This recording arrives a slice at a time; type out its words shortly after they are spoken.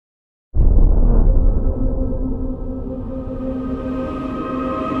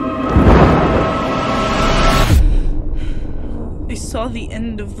the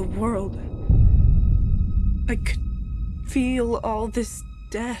end of the world. I could feel all this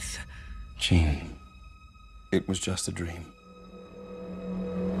death. Jean, it was just a dream.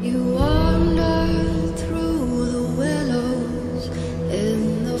 You wander through the willows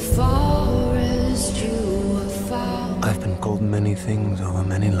in the forest you have found. I've been called many things over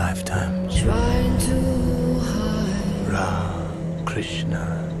many lifetimes. Trying to hide. Ra,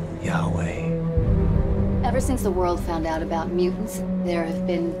 Krishna, Yahweh. Ever since the world found out about mutants, there have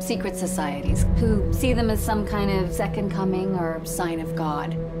been secret societies who see them as some kind of second coming or sign of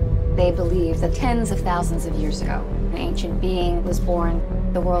God. They believe that tens of thousands of years ago, an ancient being was born,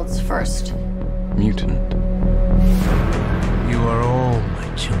 the world's first Mutant. You are all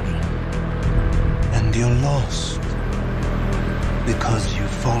my children. And you're lost. Because you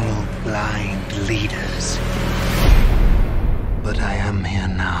follow blind leaders. But I am here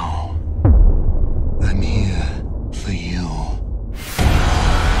now. I'm here for you.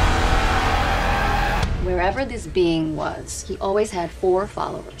 Wherever this being was, he always had 4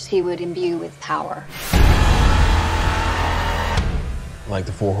 followers he would imbue with power. Like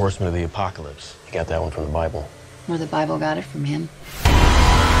the 4 horsemen of the apocalypse. You got that one from the Bible. Or the Bible got it from him.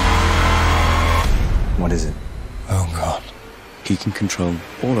 What is it? Oh, God. He can control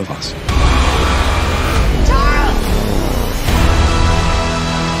all of us.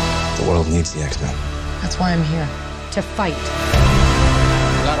 The world needs the X-Men. That's why I'm here. To fight.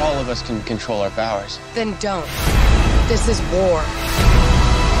 Not all of us can control our powers. Then don't. This is war.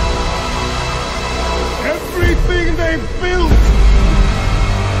 Everything they've built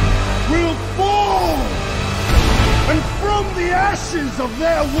will fall! And from the ashes of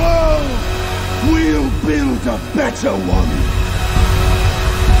their world, we'll build a better one!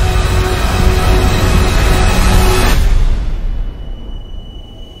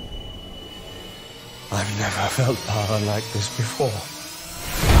 I've never felt power like this before.